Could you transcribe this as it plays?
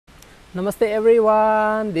Namaste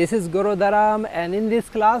everyone, this is Guru Dharm, and in this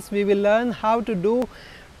class we will learn how to do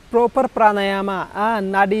proper pranayama,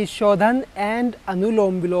 Nadi Shodhana and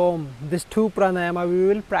Anulom Vilom. These two pranayama we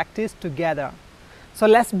will practice together. So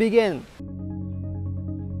let's begin.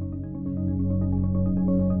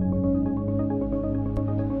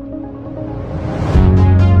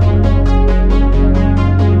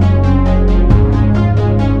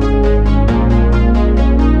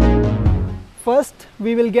 First,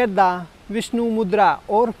 we will get the Vishnu Mudra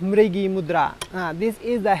or Mrigi Mudra. This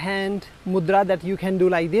is the hand mudra that you can do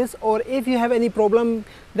like this, or if you have any problem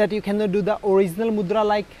that you cannot do the original mudra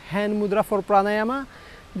like hand mudra for pranayama,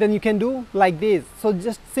 then you can do like this. So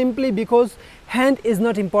just simply because hand is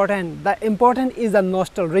not important, the important is the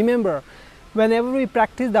nostril. Remember, whenever we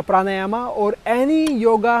practice the pranayama or any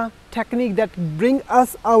yoga technique that bring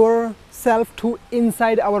us our self to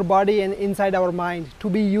inside our body and inside our mind, to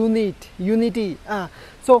be unity.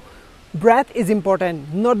 So breath is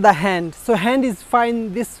important, not the hand. So hand is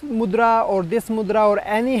fine, this mudra or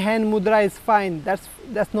any hand mudra is fine,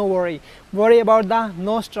 that's no worry. Worry about the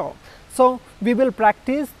nostril. So we will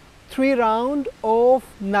practice 3 rounds of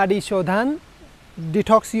Nadi Shodhana,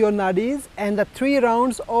 detox your nadis, and the 3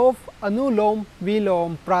 rounds of Anulom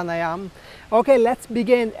Vilom pranayam. Okay, let's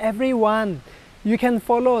begin. Everyone, you can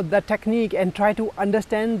follow the technique and try to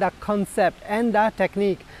understand the concept and the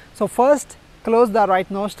technique. So first, close the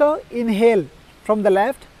right nostril, inhale from the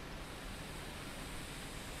left,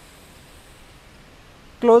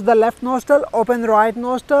 close the left nostril, open the right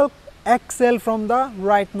nostril, exhale from the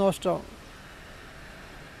right nostril.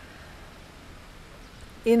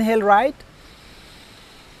 Inhale right,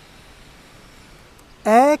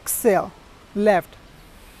 exhale left.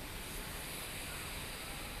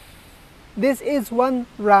 This is 1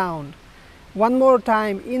 round. One more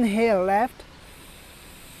time, inhale left,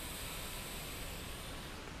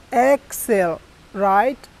 exhale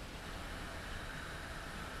right,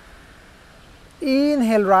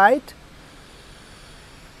 inhale right,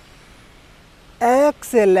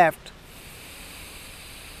 exhale left.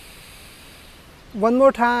 One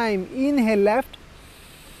more time, inhale left,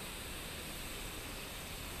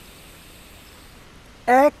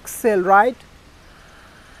 exhale right,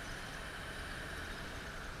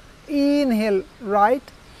 inhale right,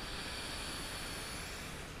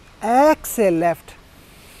 exhale left.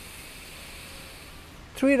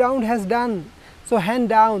 3 rounds has done. So hand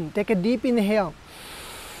down, take a deep inhale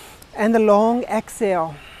and a long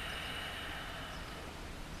exhale.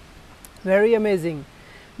 Very amazing,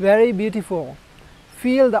 very beautiful.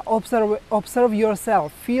 Feel the observe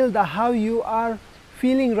yourself, feel the how you are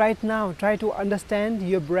feeling right now. Try to understand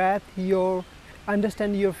your breath,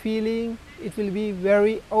 understand your feeling. It will be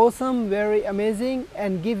very awesome, very amazing,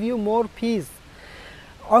 and give you more peace.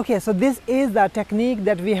 Okay, so this is the technique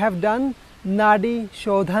that we have done, Nadi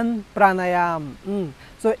Shodhana pranayam.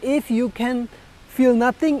 So if you can feel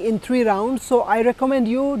nothing in 3 rounds, so I recommend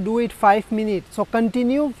you do it 5 minutes. So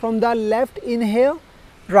continue from the left inhale,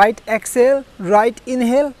 right exhale, right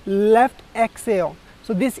inhale, left exhale.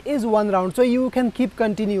 So this is 1 round. So you can keep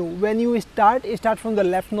continue. When you start from the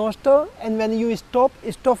left nostril, and when you stop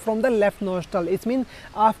from the left nostril. It means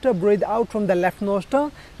after breathe out from the left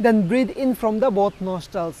nostril, then breathe in from the both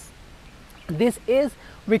nostrils. This is,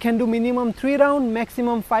 we can do minimum 3 rounds,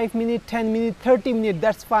 maximum 5 minutes, 10 minutes, 30 minutes,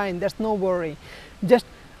 that's fine, that's no worry. Just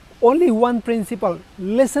only one principle,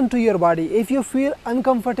 listen to your body. If you feel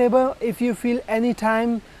uncomfortable, if you feel any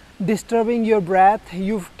time disturbing your breath,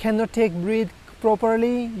 you cannot breathe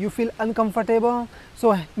properly, you feel uncomfortable,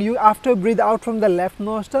 so you after breathe out from the left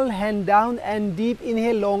nostril, hand down and deep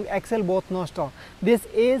inhale, long exhale both nostrils. This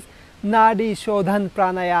is Nadi Shodhana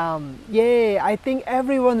pranayam. Yay, I think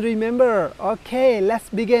everyone remember. Okay, let's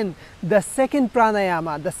begin the second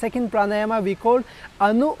pranayama. The second pranayama we call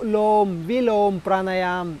Anulom Vilom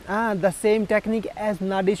pranayam. The same technique as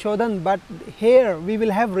Nadi Shodhana, but here we will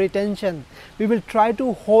have retention. We will try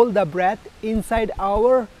to hold the breath inside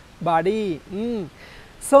our body.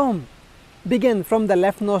 So begin from the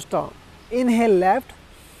left nostril. Inhale left,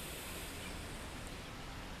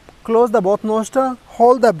 close the both nostrils,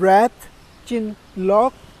 hold the breath, chin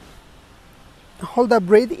lock, hold the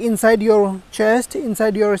breath inside your chest,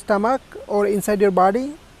 inside your stomach or inside your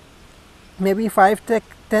body, maybe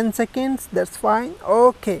 5-10 seconds, that's fine.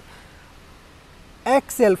 Okay,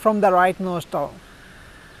 exhale from the right nostril,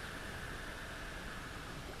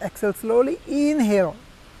 exhale slowly, inhale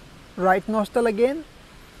right nostril again,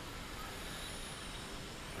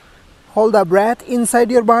 hold the breath inside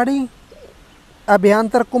your body,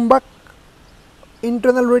 Abhyantar Kumbhak,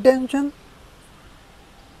 internal retention,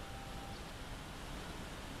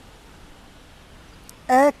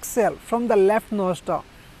 Exhale from the left nostril.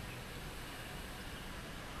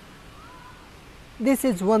 This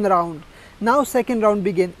is one round. Now second round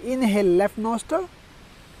begin. Inhale left nostril.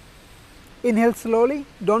 Inhale slowly.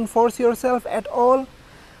 Don't force yourself at all.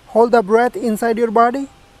 Hold the breath inside your body.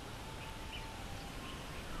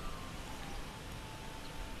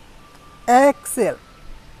 Exhale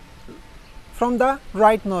from the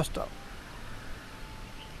right nostril.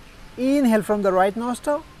 Inhale from the right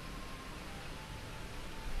nostril.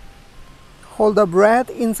 Hold the breath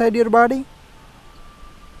inside your body.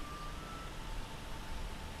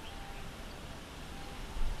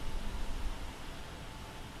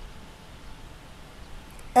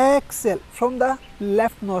 Exhale from the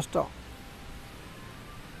left nostril.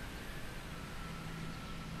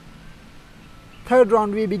 Third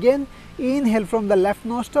round we begin. Inhale from the left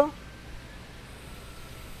nostril.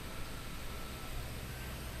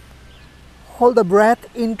 Hold the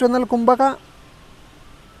breath, internal kumbhaka.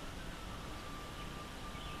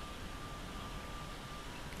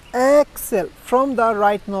 Exhale from the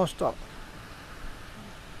right nostril.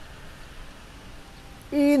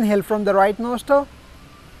 Inhale from the right nostril.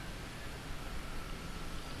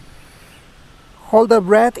 Hold the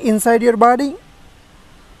breath inside your body.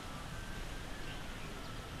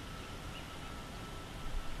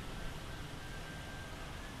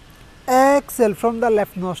 Exhale from the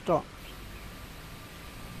left nostril.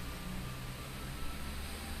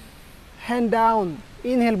 Hand down.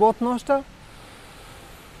 Inhale both nostrils.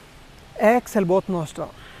 Exhale both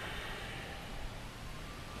nostrils.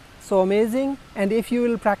 So amazing. And if you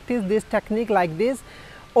will practice this technique like this,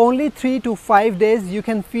 only 3 to 5 days you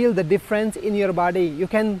can feel the difference in your body. You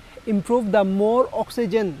can improve the more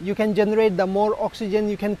oxygen, you can generate the more oxygen,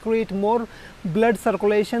 you can create more blood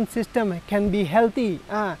circulation system, can be healthy.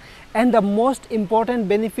 And the most important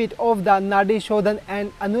benefit of the Nadi Shodhana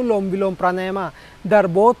and Anulom Vilom Pranayama, they are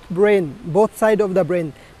both brain, both side of the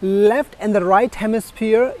brain, left and the right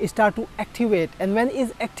hemisphere start to activate, and when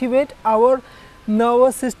is activate, our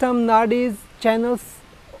nervous system, nadis, channels,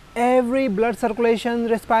 every blood circulation,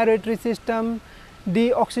 respiratory system,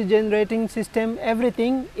 deoxygenating system,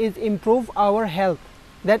 everything is improve our health.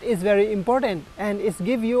 That is very important, and it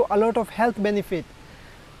give you a lot of health benefit.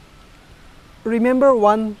 Remember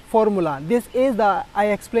one formula. This is the I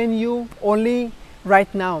explain you only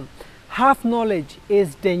right now. Half knowledge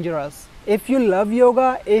is dangerous. If you love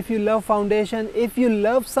yoga, if you love foundation, if you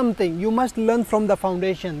love something, you must learn from the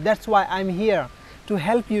foundation. That's why I'm here, to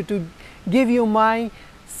help you, to give you my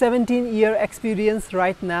 17-year experience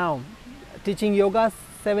right now. Teaching yoga,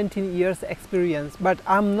 17 years experience, but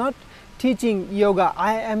I'm not teaching yoga,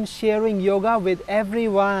 I am sharing yoga with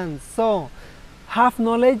everyone. So half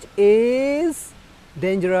knowledge is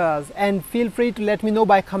dangerous, and feel free to let me know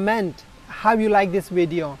by comment how you like this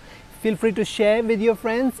video. Feel free to share with your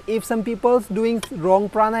friends. If some people's doing wrong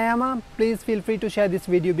pranayama, please feel free to share this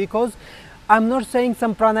video, because I'm not saying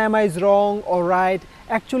some pranayama is wrong or right.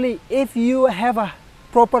 Actually, if you have a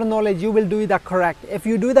proper knowledge, you will do the correct. If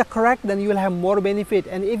you do the correct, then you will have more benefit,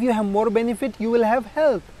 and if you have more benefit, you will have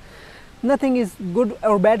health. Nothing is good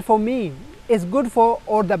or bad for me. It's good for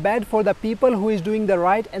or the bad for the people who is doing the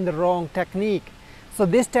right and the wrong technique. So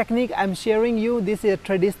this technique I'm sharing you, this is a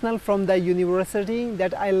traditional from the university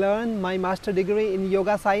that I learned my master degree in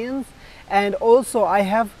yoga science, and also I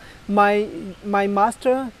have my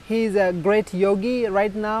master. He is a great yogi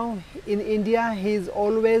right now in India. He is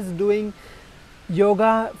always doing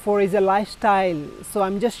yoga for his lifestyle. So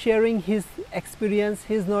I'm just sharing his experience,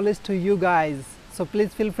 his knowledge to you guys. So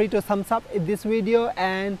please feel free to thumbs up this video,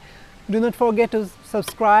 and do not forget to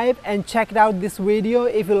subscribe and check out this video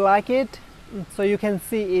if you like it, so you can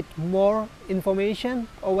see it more information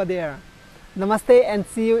over there. Namaste, and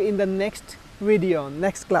see you in the next video,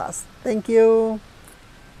 next class. Thank you.